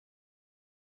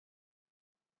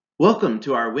Welcome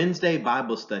to our Wednesday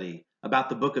Bible study about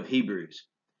the book of Hebrews.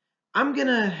 I'm going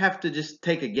to have to just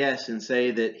take a guess and say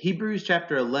that Hebrews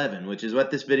chapter 11, which is what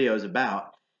this video is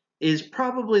about, is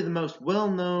probably the most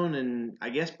well-known and I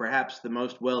guess perhaps the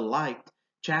most well-liked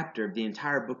chapter of the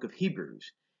entire book of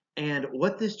Hebrews. And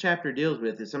what this chapter deals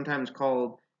with is sometimes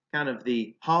called kind of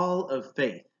the Hall of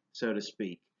Faith, so to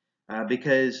speak,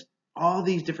 because all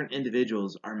these different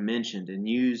individuals are mentioned and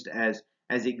used as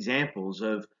examples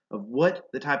of what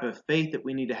the type of faith that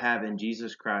we need to have in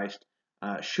Jesus Christ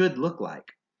should look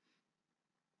like.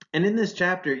 And in this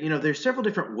chapter, there's several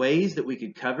different ways that we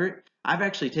could cover it. I've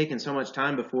actually taken so much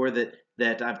time before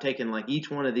that I've taken like each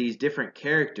one of these different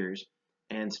characters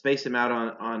and spaced them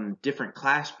out on different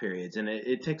class periods, and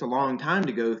it takes a long time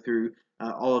to go through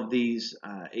all of these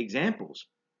examples.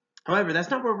 However, that's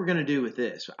not what we're going to do with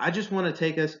this. I just want to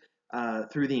take us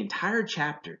through the entire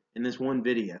chapter in this one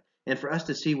video and for us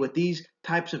to see what these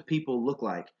types of people look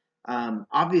like.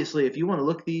 Obviously, if you want to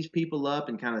look these people up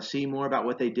and kind of see more about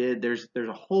what they did, there's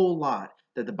a whole lot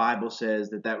that the Bible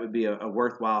says that would be a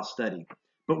worthwhile study.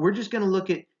 But we're just going to look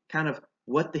at kind of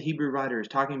what the Hebrew writer is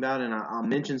talking about, and I'll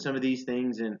mention some of these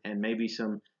things and maybe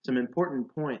some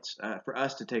important points for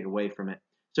us to take away from it.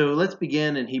 So let's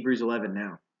begin in Hebrews 11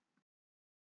 now.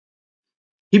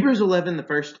 Hebrews 11, the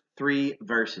first 3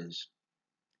 verses.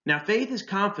 Now faith is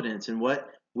confidence in what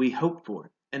we hope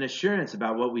for, and assurance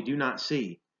about what we do not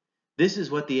see. This is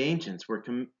what the ancients were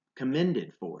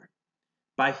commended for.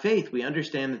 By faith we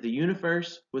understand that the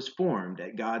universe was formed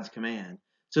at God's command,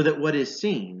 so that what is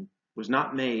seen was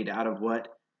not made out of what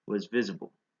was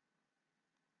visible.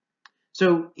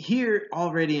 So here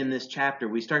already in this chapter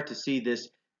we start to see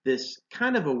this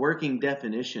kind of a working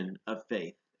definition of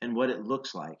faith and what it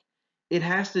looks like. It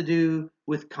has to do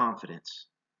with confidence.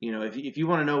 If you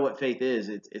want to know what faith is,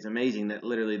 it's amazing that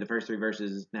literally the first 3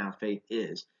 verses is now faith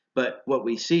is. But what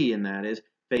we see in that is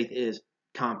faith is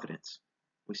confidence.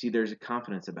 We see there's a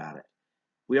confidence about it.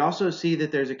 We also see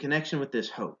that there's a connection with this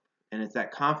hope, and it's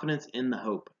that confidence in the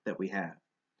hope that we have.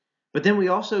 But then we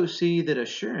also see that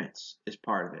assurance is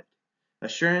part of it.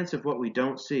 Assurance of what we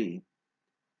don't see.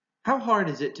 How hard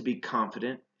is it to be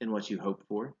confident in what you hope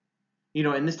for?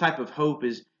 And this type of hope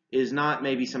is not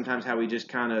maybe sometimes how we just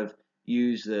kind of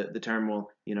use the term,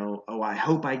 oh, I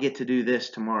hope I get to do this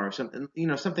tomorrow,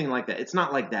 something like that. It's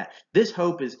not like that. This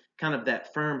hope is kind of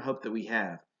that firm hope that we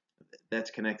have that's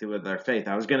connected with our faith.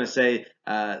 I was going to say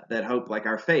that hope like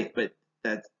our faith, but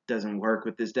that doesn't work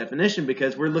with this definition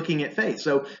because we're looking at faith.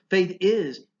 So faith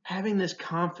is having this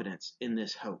confidence in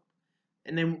this hope.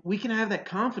 And then we can have that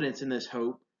confidence in this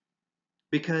hope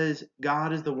because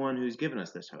God is the one who's given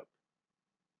us this hope.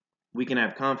 We can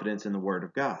have confidence in the Word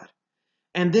of God.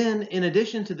 And then, in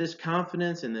addition to this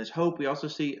confidence and this hope, we also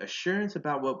see assurance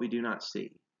about what we do not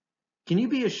see. Can you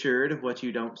be assured of what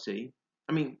you don't see?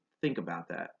 I mean, think about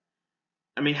that.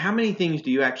 I mean, how many things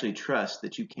do you actually trust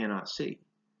that you cannot see?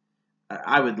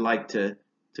 I would like to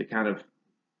kind of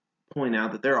point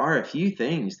out that there are a few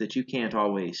things that you can't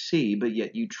always see, but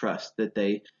yet you trust that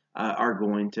they are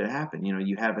going to happen.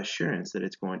 You have assurance that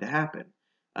it's going to happen.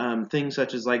 Things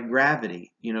such as like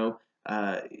gravity,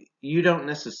 you don't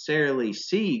necessarily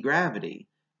see gravity,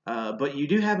 but you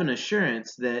do have an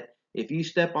assurance that if you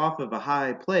step off of a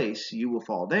high place, you will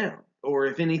fall down. Or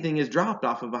if anything is dropped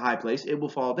off of a high place, it will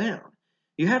fall down.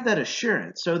 You have that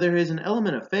assurance. So there is an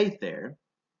element of faith there.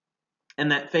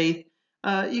 And that faith,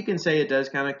 you can say it does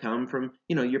kind of come from,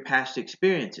 your past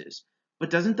experiences. But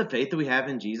doesn't the faith that we have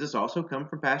in Jesus also come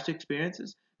from past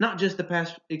experiences? Not just the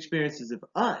past experiences of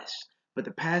us, but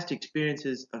the past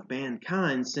experiences of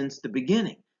mankind since the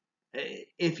beginning.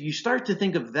 If you start to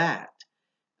think of that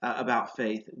about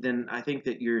faith, then I think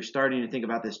that you're starting to think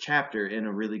about this chapter in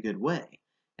a really good way.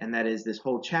 And that is, this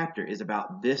whole chapter is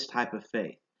about this type of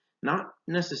faith. Not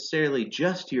necessarily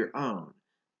just your own,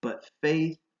 but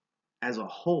faith as a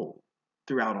whole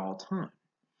throughout all time.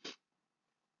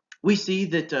 We see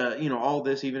that, all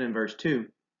this, even in verse 2,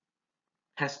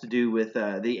 has to do with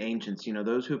the ancients,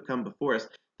 those who have come before us.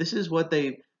 This is what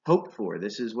they hoped for.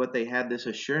 This is what they had this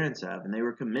assurance of, and they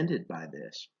were commended by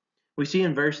this. We see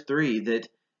in verse 3 that,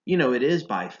 it is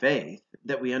by faith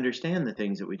that we understand the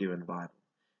things that we do in the Bible.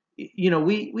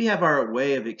 We have our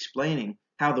way of explaining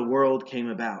how the world came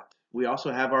about. We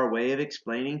also have our way of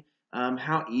explaining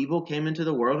how evil came into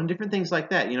the world and different things like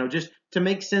that, just to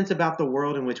make sense about the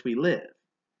world in which we live.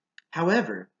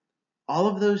 However, all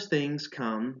of those things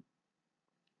come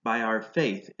by our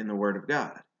faith in the Word of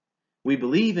God. We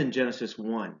believe in Genesis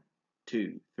 1,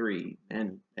 2, 3,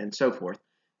 and so forth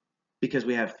because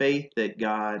we have faith that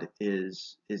God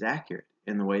is accurate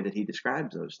in the way that He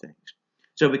describes those things.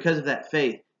 So because of that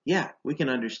faith, yeah, we can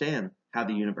understand how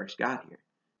the universe got here,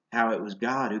 how it was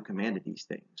God who commanded these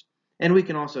things. And we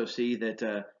can also see that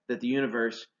that the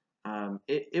universe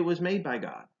it was made by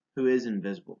God, who is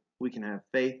invisible. We can have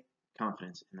faith,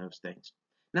 confidence in those things.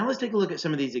 Now let's take a look at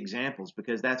some of these examples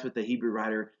because that's what the Hebrew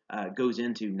writer goes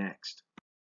into next.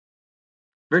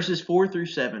 Verses 4 through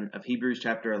 7 of Hebrews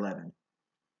chapter 11.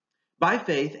 By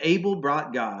faith, Abel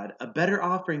brought God a better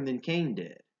offering than Cain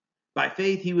did. By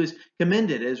faith, he was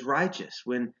commended as righteous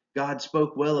when God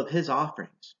spoke well of his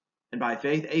offerings. And by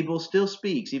faith, Abel still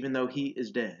speaks even though he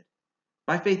is dead.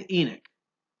 By faith, Enoch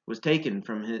was taken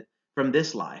from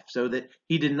this life so that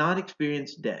he did not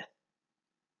experience death.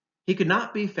 He could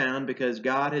not be found because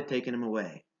God had taken him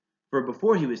away. For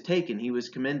before he was taken, he was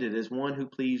commended as one who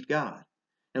pleased God.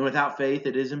 And without faith,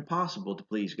 it is impossible to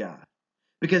please God.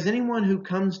 Because anyone who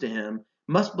comes to him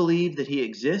must believe that he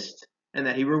exists and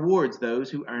that he rewards those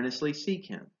who earnestly seek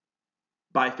him.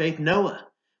 By faith, Noah,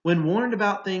 when warned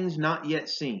about things not yet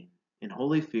seen, in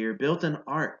holy fear, built an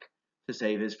ark to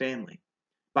save his family.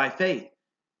 By faith,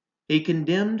 he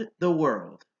condemned the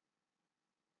world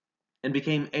and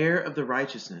became heir of the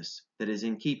righteousness that is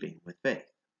in keeping with faith.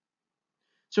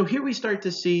 So here we start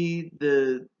to see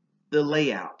the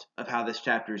layout of how this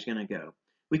chapter is going to go.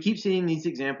 We keep seeing these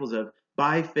examples of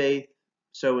by faith,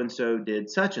 so-and-so did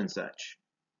such and such.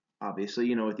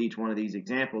 Obviously, with each one of these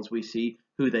examples, we see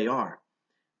who they are.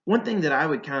 One thing that I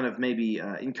would kind of maybe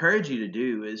encourage you to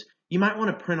do is you might want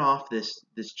to print off this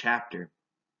chapter,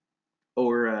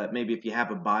 or maybe if you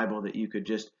have a Bible that you could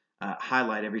just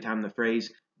highlight every time the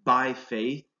phrase by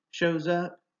faith shows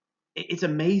up. It's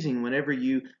amazing whenever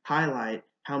you highlight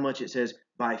how much it says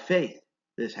by faith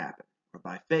this happened, or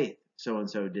by faith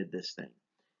so-and-so did this thing.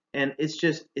 And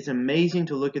it's amazing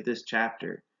to look at this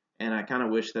chapter, and I kind of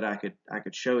wish that I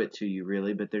could show it to you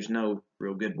really, but there's no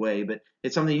real good way. But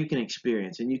it's something you can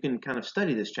experience, and you can kind of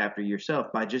study this chapter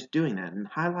yourself by just doing that and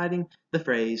highlighting the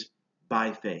phrase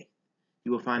by faith.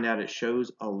 You will find out it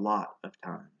shows a lot of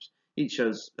times. It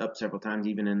shows up several times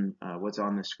even in what's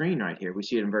on the screen right here. We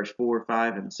see it in verse 4,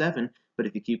 5, and 7, but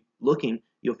if you keep looking,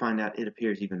 you'll find out it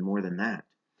appears even more than that.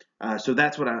 So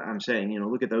that's what I'm saying.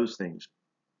 Look at those things.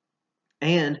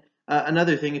 And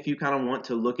another thing, if you kind of want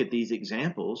to look at these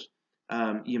examples,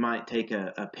 you might take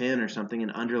a pen or something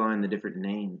and underline the different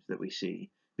names that we see.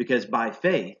 Because by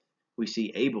faith, we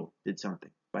see Abel did something.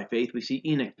 By faith, we see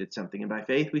Enoch did something. And by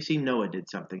faith, we see Noah did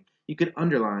something. You could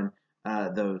underline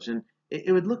those. And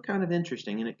it would look kind of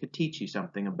interesting, and it could teach you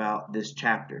something about this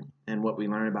chapter and what we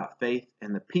learn about faith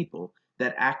and the people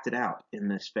that acted out in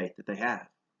this faith that they have.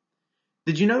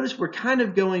 Did you notice we're kind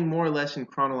of going more or less in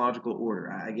chronological order?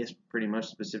 I guess pretty much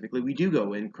specifically, we do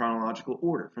go in chronological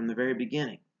order from the very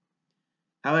beginning.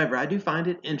 However, I do find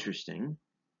it interesting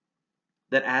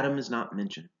that Adam is not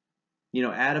mentioned.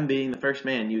 Adam being the first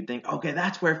man, you would think, okay,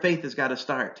 that's where faith has got to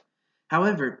start.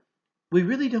 However, we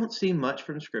really don't see much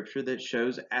from Scripture that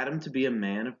shows Adam to be a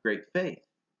man of great faith.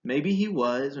 Maybe he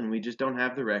was, and we just don't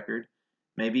have the record.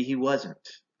 Maybe he wasn't.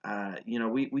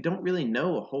 We don't really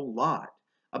know a whole lot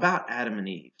about Adam and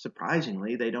Eve.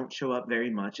 Surprisingly, they don't show up very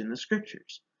much in the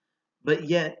Scriptures. But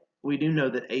yet, we do know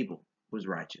that Abel was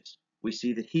righteous. We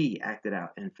see that he acted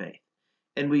out in faith.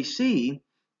 And we see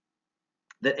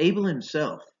that Abel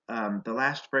himself, the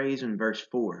last phrase in verse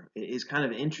 4, is kind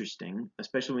of interesting,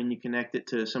 especially when you connect it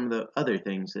to some of the other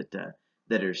things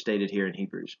that are stated here in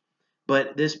Hebrews.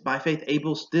 But this, by faith,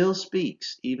 Abel still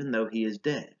speaks, even though he is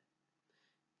dead.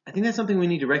 I think that's something we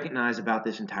need to recognize about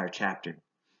this entire chapter.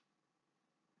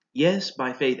 Yes,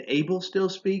 by faith, Abel still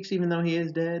speaks, even though he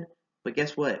is dead. But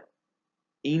guess what?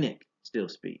 Enoch still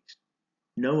speaks.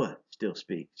 Noah still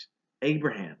speaks.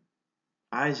 Abraham,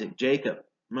 Isaac, Jacob,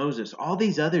 Moses, all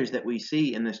these others that we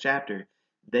see in this chapter,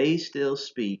 they still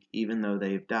speak even though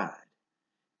they've died.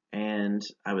 And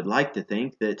I would like to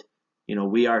think that,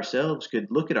 we ourselves could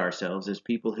look at ourselves as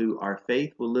people who our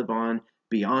faith will live on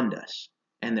beyond us,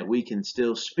 and that we can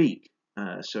still speak,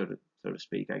 so to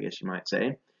speak, I guess you might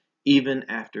say, even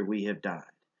after we have died,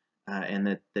 and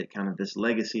that kind of this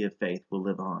legacy of faith will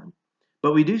live on.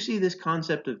 But we do see this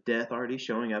concept of death already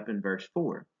showing up in verse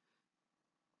 4.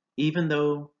 Even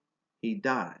though he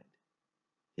died,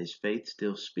 his faith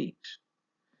still speaks.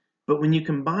 But when you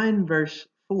combine verse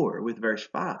 4 with verse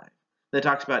 5, that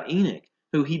talks about Enoch,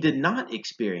 who he did not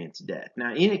experience death.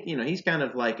 Now, Enoch, he's kind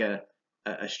of like a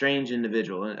strange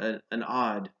individual, an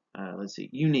odd,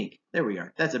 unique. There we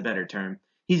are. That's a better term.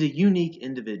 He's a unique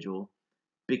individual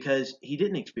because he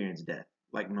didn't experience death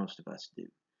like most of us do.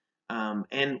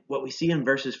 And what we see in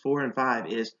verses 4 and 5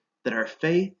 is that our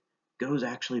faith goes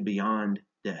actually beyond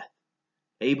death.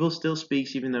 Abel still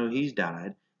speaks even though he's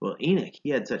died. Well, Enoch, he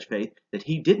had such faith that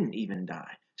he didn't even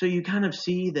die. So you kind of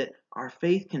see that our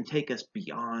faith can take us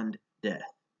beyond death.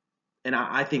 And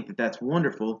I think that that's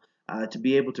wonderful to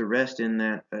be able to rest in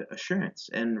that assurance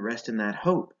and rest in that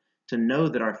hope, to know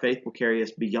that our faith will carry us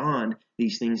beyond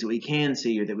these things that we can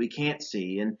see or that we can't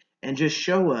see, and just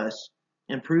show us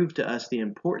and prove to us the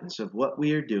importance of what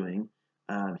we are doing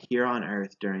here on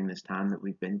earth during this time that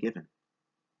we've been given.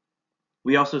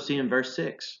 We also see in verse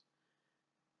 6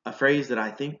 a phrase that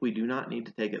I think we do not need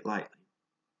to take it lightly.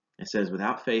 It says,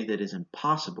 without faith it is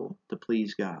impossible to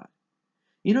please God.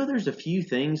 You know, there's a few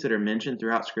things that are mentioned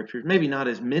throughout Scripture, maybe not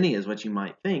as many as what you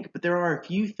might think, but there are a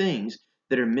few things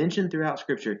that are mentioned throughout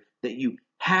Scripture that you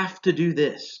have to do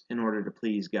this in order to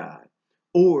please God.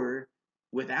 Or,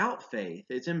 without faith,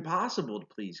 it's impossible to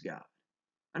please God.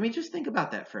 I mean, just think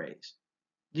about that phrase.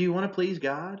 Do you want to please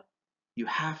God? You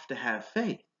have to have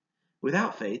faith.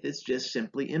 Without faith, it's just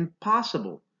simply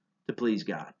impossible to please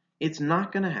God. It's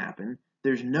not going to happen.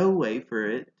 There's no way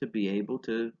for it to be able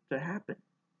to happen.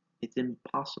 It's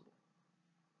impossible.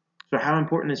 So how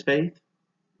important is faith?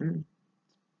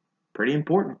 Pretty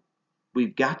important.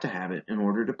 We've got to have it in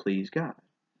order to please God.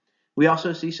 We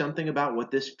also see something about what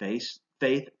this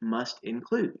faith must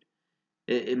include.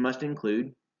 It must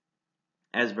include,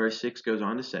 as verse 6 goes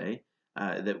on to say,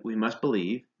 that we must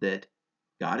believe that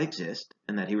God exists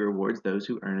and that he rewards those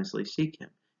who earnestly seek him.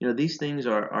 You know, these things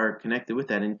are connected with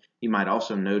that. And you might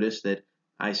also notice that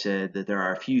I said that there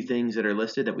are a few things that are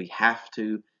listed that we have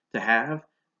to have.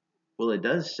 Well, it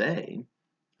does say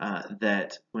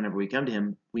that whenever we come to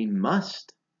him, we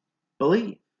must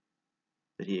believe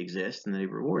that he exists and that he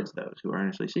rewards those who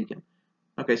earnestly seek him.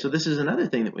 Okay, so this is another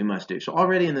thing that we must do. So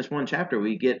already in this one chapter,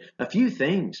 we get a few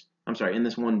things. In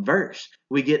this one verse,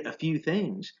 we get a few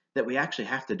things that we actually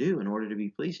have to do in order to be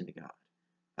pleasing to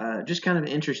God. Just kind of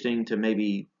interesting to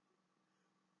maybe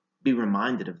be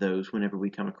reminded of those whenever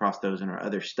we come across those in our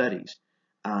other studies.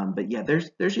 But yeah,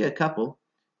 there's a couple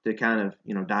to kind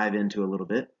of dive into a little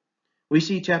bit. We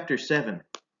see chapter 7,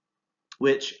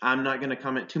 which I'm not going to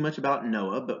comment too much about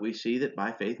Noah, but we see that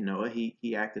by faith Noah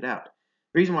he acted out.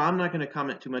 The reason why I'm not going to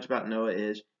comment too much about Noah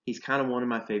is he's kind of one of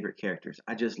my favorite characters.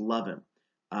 I just love him.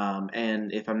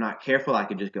 And if I'm not careful, I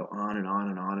could just go on and on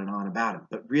and on and on about him.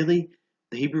 But really,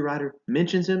 the Hebrew writer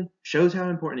mentions him, shows how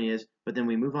important he is, but then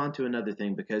we move on to another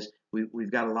thing because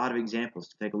we've got a lot of examples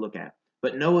to take a look at.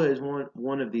 But Noah is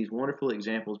one of these wonderful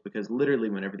examples because literally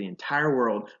whenever the entire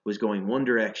world was going one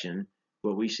direction,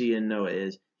 what we see in Noah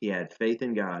is he had faith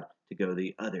in God to go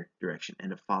the other direction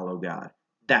and to follow God.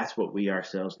 That's what we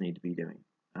ourselves need to be doing.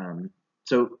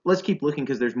 So let's keep looking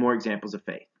because there's more examples of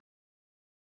faith.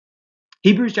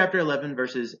 Hebrews chapter 11,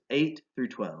 verses 8 through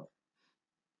 12.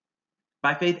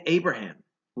 By faith, Abraham,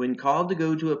 when called to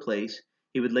go to a place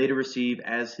he would later receive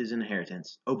as his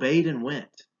inheritance, obeyed and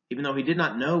went, even though he did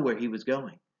not know where he was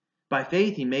going. By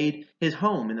faith, he made his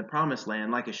home in the promised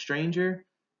land like a stranger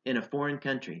in a foreign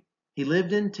country. He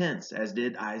lived in tents, as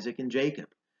did Isaac and Jacob,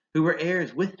 who were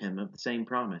heirs with him of the same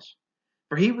promise.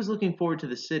 For he was looking forward to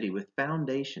the city with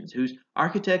foundations, whose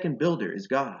architect and builder is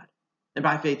God. And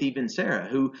by faith, even Sarah,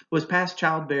 who was past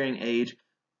childbearing age,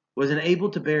 was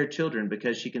enabled to bear children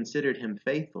because she considered him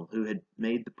faithful who had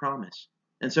made the promise.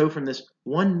 And so from this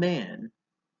one man,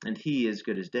 and he as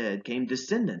good as dead, came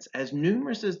descendants as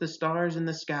numerous as the stars in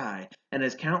the sky and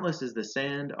as countless as the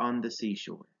sand on the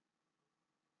seashore.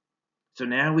 So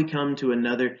now we come to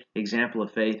another example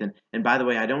of faith. And by the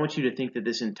way, I don't want you to think that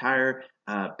this entire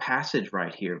passage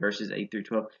right here, verses 8 through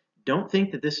 12, don't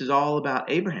think that this is all about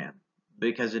Abraham,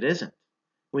 because it isn't.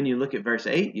 When you look at verse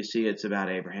 8, you see it's about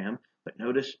Abraham, but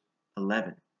notice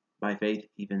 11, by faith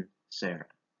even Sarah.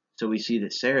 So we see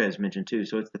that Sarah is mentioned too.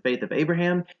 So it's the faith of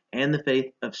Abraham and the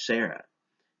faith of Sarah.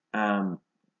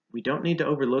 We don't need to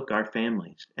overlook our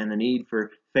families and the need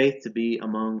for faith to be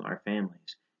among our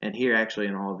families. And here, actually,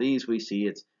 in all of these, we see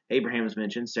it's Abraham is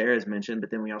mentioned, Sarah is mentioned, but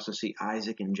then we also see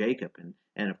Isaac and Jacob,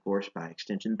 and of course, by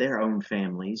extension, their own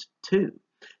families too.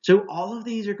 So all of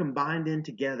these are combined in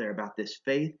together about this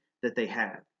faith that they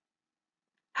have.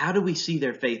 How do we see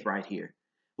their faith right here?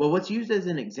 Well, what's used as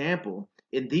an example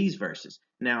in these verses.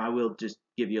 Now, I will just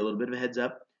give you a little bit of a heads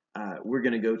up. We're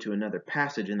going to go to another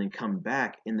passage and then come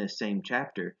back in this same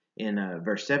chapter in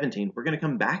verse 17. We're going to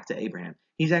come back to Abraham.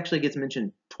 He actually gets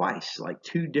mentioned twice, like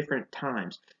 2 different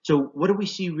times. So what do we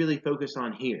see really focused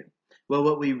on here? Well,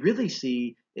 what we really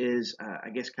see is, I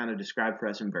guess, kind of described for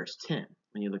us in verse 10.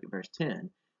 When you look at verse 10,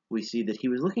 we see that he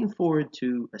was looking forward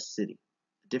to a city,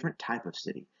 a different type of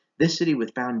city. This city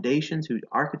with foundations whose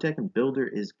architect and builder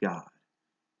is God.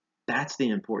 That's the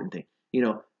important thing.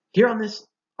 Here on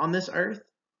this earth,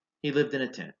 he lived in a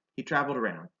tent. He traveled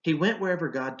around. He went wherever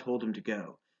God told him to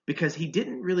go because he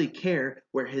didn't really care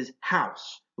where his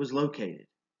house was located.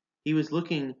 He was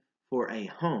looking for a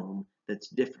home that's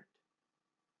different.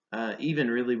 Even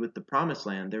really with the promised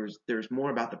land, there's more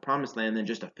about the promised land than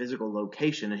just a physical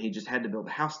location, and he just had to build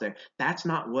a house there. That's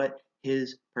not what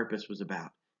his purpose was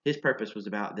about. His purpose was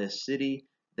about this city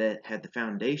that had the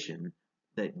foundation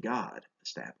that God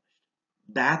established.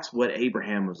 That's what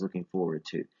Abraham was looking forward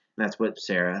to. And that's what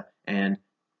Sarah and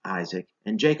Isaac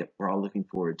and Jacob were all looking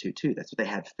forward to too. That's what they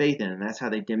had faith in, and that's how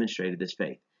they demonstrated this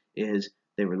faith. Is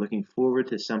they were looking forward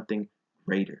to something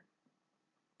greater,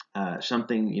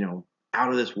 something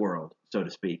out of this world, so to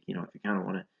speak. If you kind of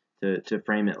want to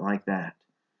frame it like that.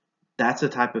 That's the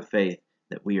type of faith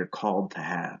that we are called to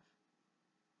have,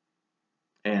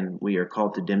 and we are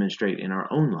called to demonstrate in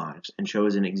our own lives and show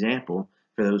as an example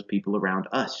for those people around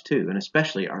us too, and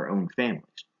especially our own families.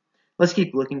 Let's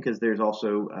keep looking because there's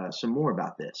also some more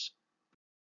about this.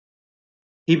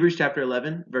 Hebrews chapter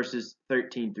 11, verses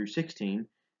 13 through 16.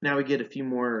 Now we get a few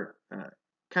more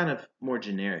kind of more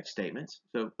generic statements.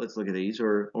 So let's look at these,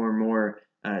 or more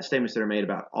statements that are made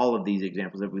about all of these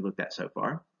examples that we looked at so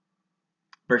far.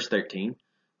 Verse 13.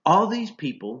 All these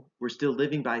people were still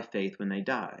living by faith when they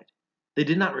died. They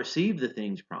did not receive the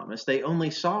things promised. They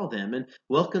only saw them and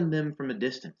welcomed them from a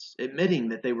distance, admitting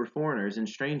that they were foreigners and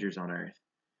strangers on earth.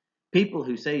 People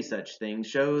who say such things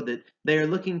show that they are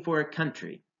looking for a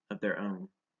country of their own.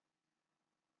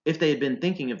 If they had been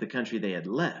thinking of the country they had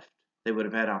left, they would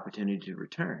have had opportunity to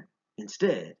return.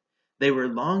 Instead, they were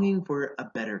longing for a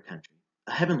better country,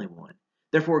 a heavenly one.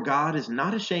 Therefore, God is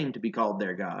not ashamed to be called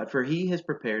their God, for he has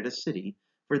prepared a city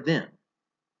for them.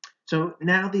 So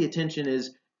now the attention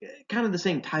is kind of the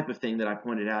same type of thing that I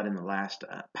pointed out in the last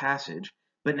passage,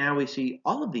 but now we see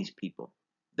all of these people.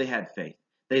 They had faith.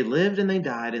 They lived and they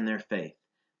died in their faith.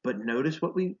 But notice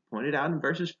what we pointed out in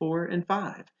verses 4 and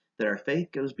 5, that our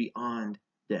faith goes beyond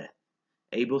death.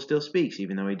 Abel still speaks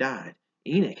even though he died.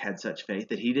 Enoch had such faith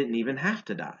that he didn't even have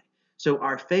to die. So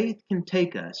our faith can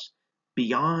take us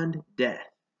beyond death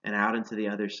and out into the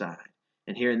other side.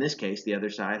 And here in this case, the other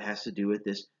side has to do with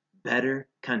this better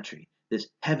country, this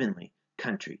heavenly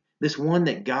country, this one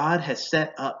that God has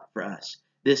set up for us,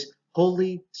 this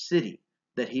holy city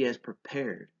that he has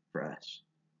prepared for us,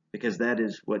 because that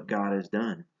is what God has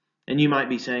done. And you might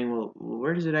be saying, well,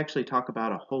 where does it actually talk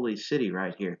about a holy city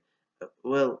right here?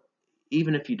 Well,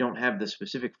 even if you don't have the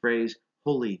specific phrase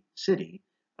holy city,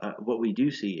 what we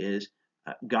do see is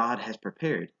God has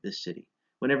prepared this city.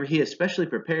 Whenever he has specially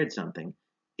prepared something,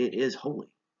 it is holy,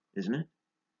 isn't it?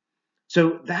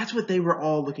 So that's what they were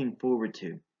all looking forward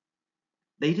to.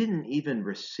 They didn't even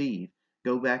receive,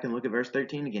 go back and look at verse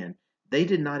 13 again. They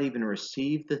did not even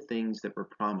receive the things that were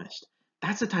promised.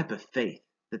 That's the type of faith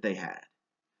that they had.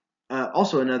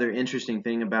 Also, another interesting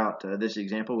thing about this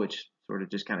example, which sort of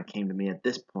just kind of came to me at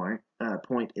this point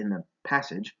in the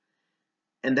passage,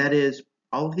 and that is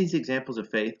all of these examples of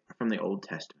faith are from the Old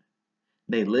Testament.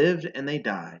 They lived and they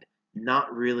died,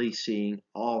 not really seeing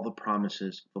all the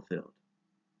promises fulfilled.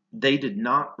 They did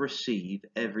not receive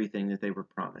everything that they were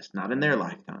promised, not in their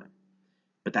lifetime.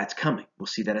 But that's coming. We'll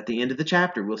see that at the end of the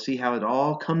chapter. We'll see how it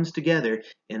all comes together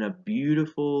in a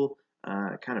beautiful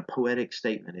kind of poetic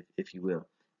statement, if you will.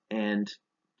 And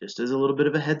just as a little bit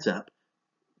of a heads up,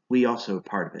 we also are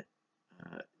part of it.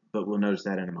 But we'll notice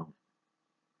that in a moment.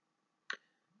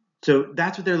 So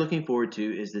that's what they're looking forward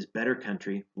to, is this better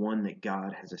country, one that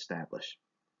God has established.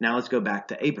 Now let's go back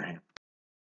to Abraham.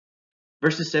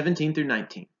 Verses 17 through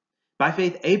 19. By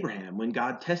faith, Abraham, when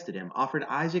God tested him, offered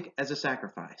Isaac as a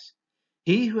sacrifice.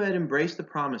 He who had embraced the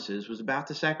promises was about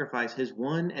to sacrifice his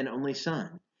one and only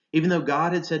son, even though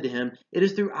God had said to him, "It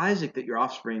is through Isaac that your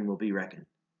offspring will be reckoned."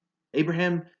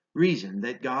 Abraham reasoned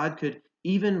that God could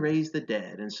even raise the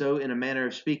dead, and so, in a manner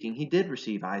of speaking, he did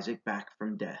receive Isaac back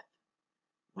from death.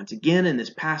 Once again, in this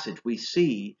passage, we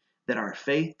see that our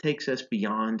faith takes us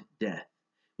beyond death.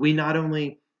 We not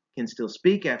only can still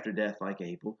speak after death like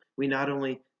Abel, we not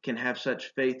only can have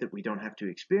such faith that we don't have to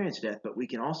experience death, but we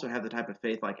can also have the type of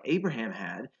faith like Abraham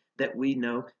had, that we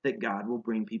know that God will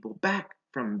bring people back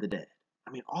from the dead.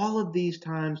 I mean, all of these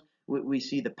times we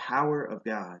see the power of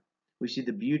God. We see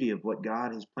the beauty of what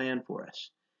God has planned for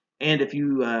us. And if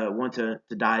you want to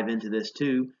dive into this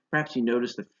too, perhaps you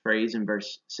notice the phrase in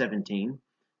verse 17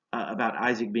 about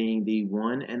Isaac being the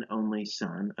one and only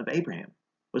son of Abraham.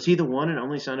 Was he the one and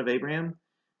only son of Abraham?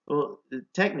 Well,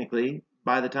 technically,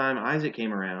 by the time Isaac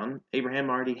came around, Abraham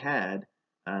already had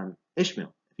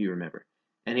Ishmael, if you remember.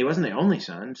 And he wasn't the only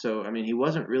son, so, I mean, he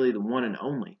wasn't really the one and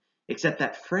only. Except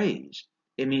that phrase,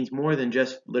 it means more than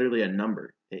just literally a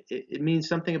number. It means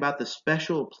something about the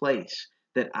special place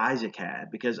that Isaac had,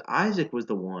 because Isaac was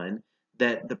the one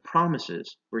that the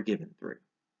promises were given through.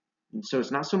 And so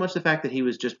it's not so much the fact that he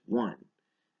was just one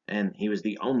and he was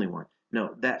the only one.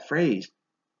 No, that phrase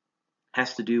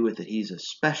has to do with that he's a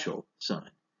special son.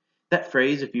 That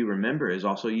phrase, if you remember, is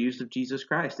also used of Jesus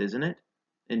Christ, isn't it?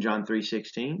 In John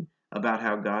 3:16, about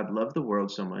how God loved the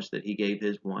world so much that he gave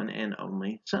his one and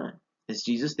only son. Is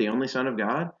Jesus the only son of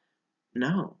God?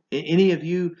 No. Any of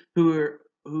you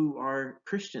who are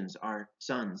Christians are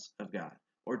sons of God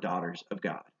or daughters of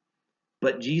God.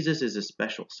 But Jesus is a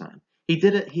special son. He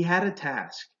had a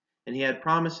task, and he had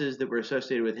promises that were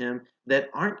associated with him that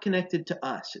aren't connected to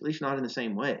us, at least not in the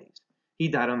same ways. He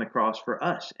died on the cross for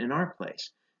us in our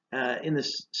place. In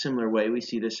this similar way, we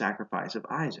see the sacrifice of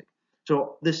Isaac.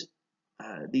 So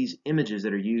these images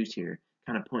that are used here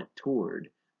kind of point toward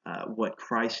what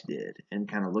Christ did, and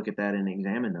kind of look at that and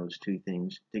examine those two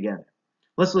things together.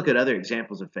 Let's look at other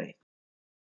examples of faith.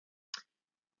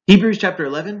 Hebrews chapter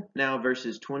 11, now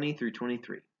verses 20 through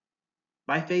 23.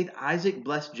 By faith, Isaac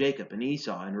blessed Jacob and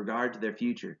Esau in regard to their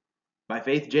future. By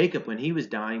faith, Jacob, when he was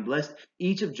dying, blessed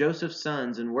each of Joseph's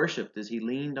sons and worshipped as he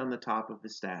leaned on the top of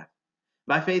his staff.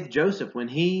 By faith, Joseph, when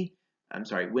his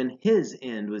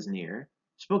end was near,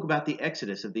 spoke about the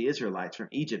exodus of the Israelites from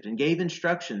Egypt and gave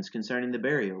instructions concerning the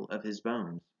burial of his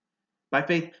bones. By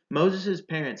faith, Moses'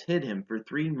 parents hid him for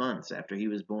 3 months after he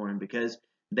was born because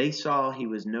they saw he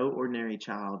was no ordinary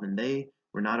child and they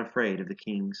were not afraid of the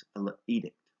king's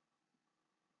edict.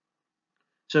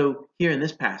 So here in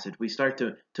this passage, we start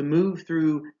to move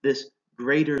through this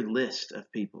greater list of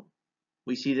people.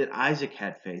 We see that Isaac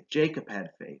had faith, Jacob had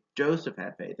faith, Joseph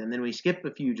had faith, and then we skip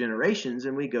a few generations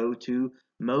and we go to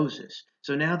Moses.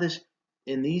 So now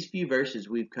in these few verses,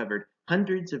 we've covered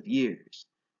hundreds of years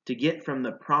to get from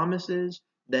the promises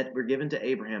that were given to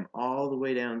Abraham all the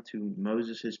way down to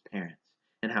Moses' parents,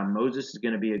 and how Moses is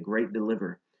going to be a great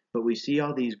deliverer. But we see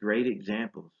all these great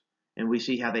examples, and we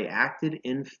see how they acted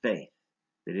in faith.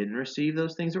 They didn't receive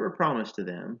those things that were promised to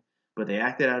them, but they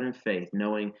acted out in faith,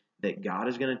 knowing that God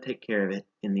is going to take care of it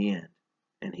in the end.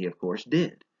 And he, of course,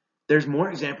 did. There's more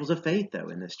examples of faith, though,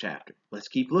 in this chapter. Let's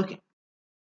keep looking.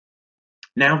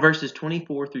 Now, verses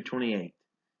 24 through 28.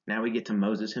 Now we get to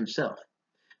Moses himself.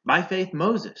 By faith,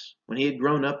 Moses, when he had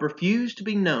grown up, refused to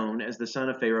be known as the son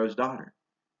of Pharaoh's daughter.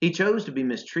 He chose to be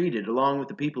mistreated along with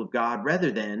the people of God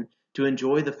rather than to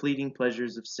enjoy the fleeting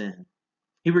pleasures of sin.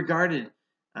 He regarded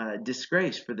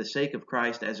disgrace for the sake of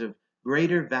Christ as of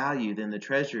greater value than the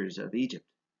treasures of Egypt,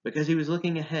 because he was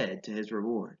looking ahead to his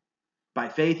reward. By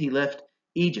faith he left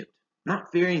Egypt,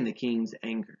 not fearing the king's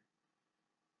anger.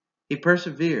 He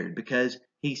persevered because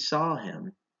he saw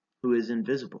him who is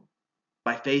invisible.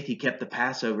 By faith he kept the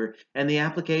Passover and the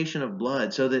application of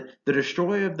blood, so that the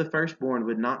destroyer of the firstborn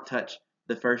would not touch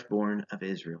the firstborn of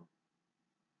Israel.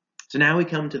 So now we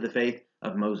come to the faith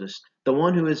of Moses, the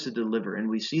one who is to deliver, and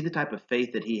we see the type of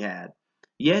faith that he had.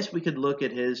 Yes, we could look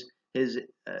at his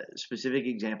specific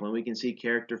example, and we can see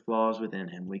character flaws within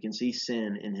him. We can see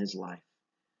sin in his life.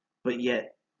 But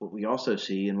yet, what we also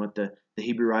see, and what the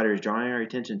Hebrew writer is drawing our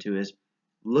attention to, is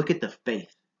look at the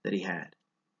faith that he had.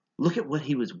 Look at what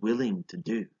he was willing to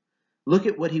do. Look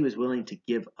at what he was willing to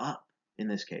give up in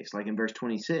this case. Like in verse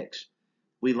 26,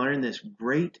 we learn this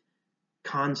great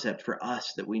concept for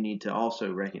us that we need to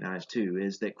also recognize too,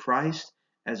 is that Christ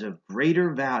is of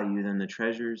greater value than the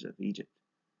treasures of Egypt.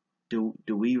 Do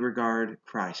we regard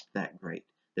Christ that great,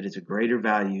 that it's a greater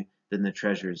value than the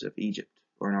treasures of Egypt?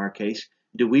 Or in our case,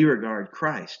 do we regard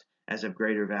Christ as of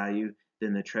greater value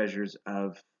than the treasures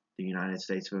of the United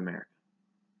States of America?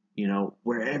 You know,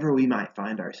 wherever we might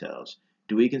find ourselves,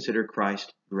 do we consider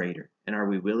Christ greater? And are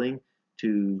we willing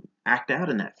to act out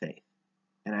in that faith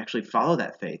and actually follow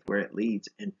that faith where it leads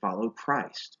and follow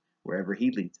Christ wherever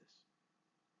he leads us?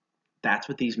 That's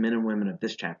what these men and women of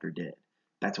this chapter did.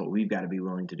 That's what we've got to be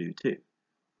willing to do too.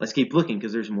 Let's keep looking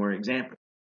because there's more examples.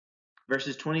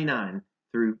 Verses 29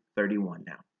 through 31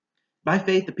 now. By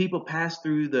faith, the people passed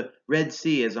through the Red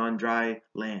Sea as on dry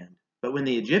land. But when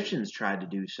the Egyptians tried to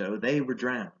do so, they were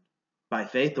drowned. By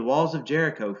faith, the walls of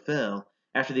Jericho fell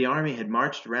after the army had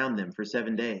marched around them for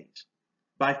 7 days.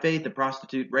 By faith, the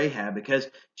prostitute Rahab, because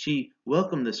she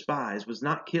welcomed the spies, was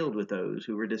not killed with those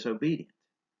who were disobedient.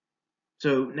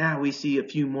 So now we see a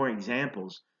few more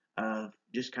examples of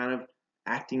just kind of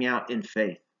acting out in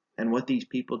faith and what these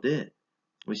people did.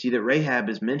 We see that Rahab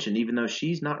is mentioned, even though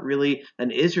she's not really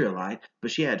an Israelite,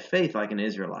 but she had faith like an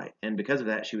Israelite. And because of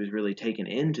that, she was really taken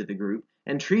into the group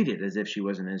and treated as if she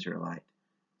was an Israelite.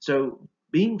 So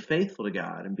being faithful to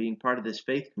God and being part of this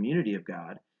faith community of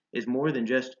God is more than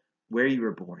just where you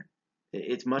were born.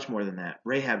 It's much more than that.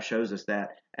 Rahab shows us that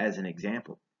as an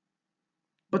example.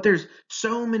 But there's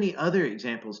so many other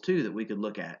examples too that we could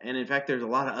look at. And in fact, there's a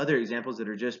lot of other examples that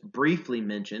are just briefly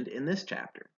mentioned in this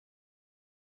chapter.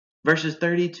 Verses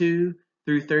 32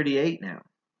 through 38 now.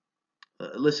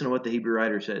 Listen to what the Hebrew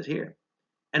writer says here.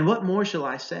 And what more shall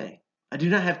I say? I do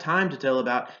not have time to tell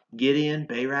about Gideon,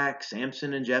 Barak,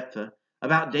 Samson, and Jephthah,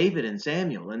 about David and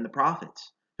Samuel and the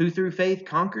prophets, who through faith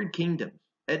conquered kingdoms,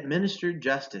 administered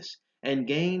justice, and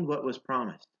gained what was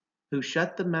promised, who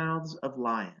shut the mouths of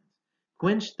lions,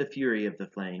 quenched the fury of the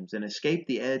flames, and escaped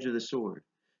the edge of the sword,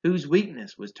 whose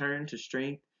weakness was turned to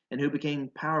strength, and who became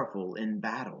powerful in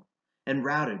battle, and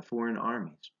routed foreign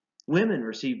armies. Women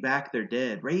received back their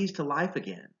dead, raised to life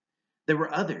again. There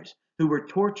were others who were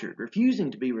tortured,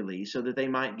 refusing to be released so that they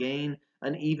might gain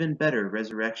an even better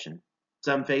resurrection.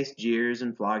 Some faced jeers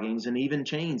and floggings and even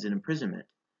chains and imprisonment.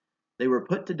 They were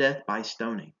put to death by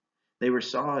stoning. They were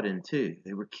sawed in two.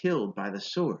 They were killed by the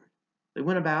sword. They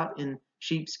went about in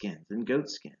sheepskins and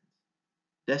goatskins,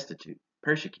 destitute,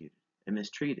 persecuted, and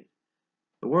mistreated.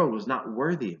 The world was not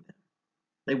worthy of them.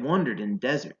 They wandered in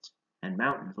deserts and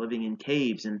mountains, living in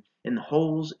caves and in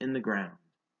holes in the ground.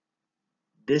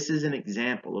 This is an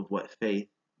example of what faith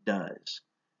does.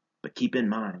 But keep in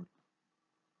mind,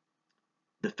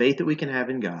 the faith that we can have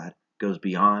in God goes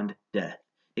beyond death.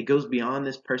 It goes beyond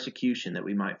this persecution that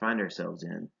we might find ourselves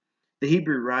in. The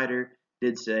Hebrew writer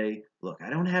did say, look, I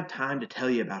don't have time to tell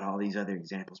you about all these other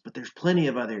examples, but there's plenty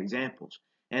of other examples.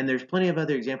 And there's plenty of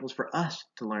other examples for us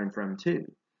to learn from too.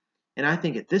 And I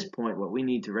think at this point, what we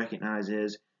need to recognize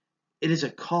is it is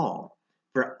a call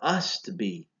for us to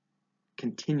be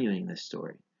continuing this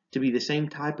story, to be the same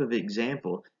type of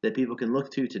example that people can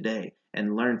look to today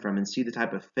and learn from and see the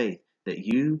type of faith that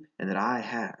you and that I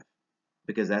have,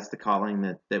 because that's the calling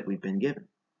that we've been given.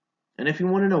 And if you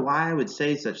want to know why I would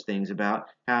say such things about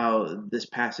how this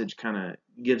passage kind of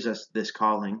gives us this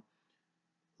calling,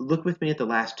 look with me at the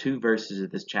last two verses of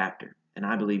this chapter, and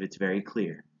I believe it's very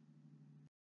clear.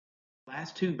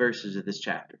 Last two verses of this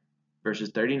chapter, verses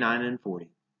 39 and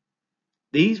 40.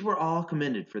 These were all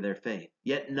commended for their faith,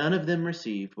 yet none of them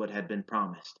received what had been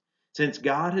promised, since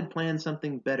God had planned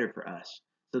something better for us,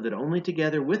 so that only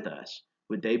together with us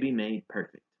would they be made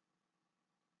perfect.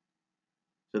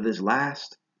 So this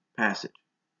last passage,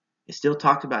 it still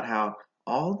talked about how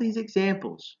all these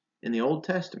examples in the Old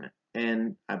Testament,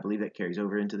 and I believe that carries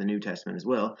over into the New Testament as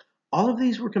well, all of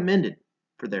these were commended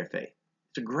for their faith.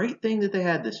 It's a great thing that they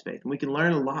had this faith, and we can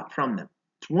learn a lot from them.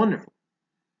 It's wonderful.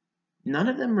 None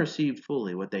of them received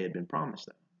fully what they had been promised,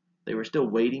 though. They were still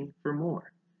waiting for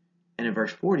more. And in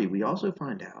verse 40, we also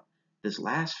find out this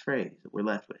last phrase that we're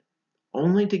left with.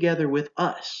 Only together with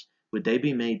us would they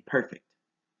be made perfect.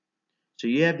 So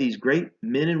you have these great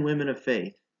men and women of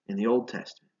faith in the Old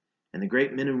Testament and the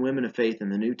great men and women of faith in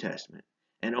the New Testament.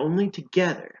 And only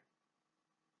together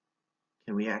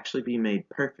can we actually be made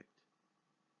perfect.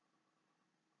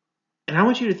 And I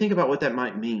want you to think about what that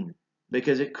might mean,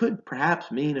 because it could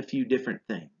perhaps mean a few different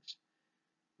things.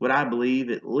 What I believe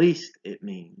at least it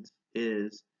means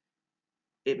is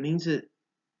it means that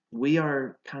we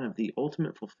are kind of the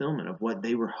ultimate fulfillment of what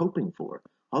they were hoping for.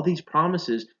 All these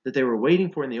promises that they were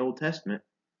waiting for in the Old Testament,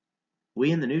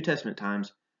 we in the New Testament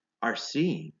times are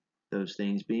seeing those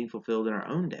things being fulfilled in our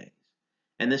own days.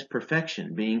 And this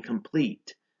perfection, being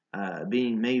complete,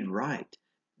 being made right.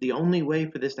 The only way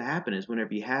for this to happen is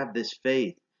whenever you have this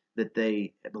faith that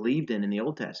they believed in the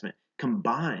Old Testament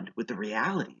combined with the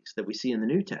realities that we see in the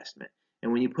New Testament.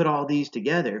 And when you put all these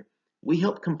together, we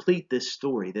help complete this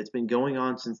story that's been going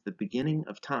on since the beginning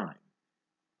of time.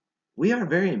 We are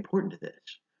very important to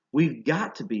this. We've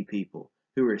got to be people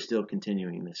who are still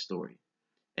continuing this story.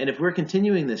 And if we're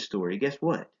continuing this story, guess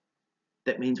what?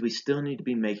 That means we still need to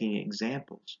be making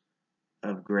examples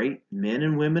of great men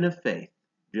and women of faith,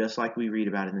 just like we read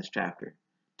about in this chapter.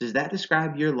 Does that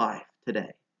describe your life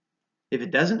today? If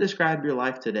it doesn't describe your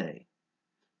life today,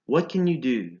 what can you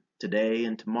do today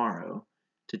and tomorrow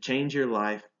to change your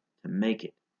life to make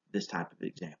it this type of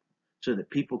example, so that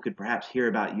people could perhaps hear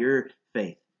about your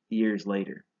faith years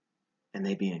later and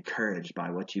they be encouraged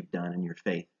by what you've done in your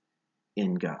faith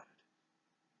in God?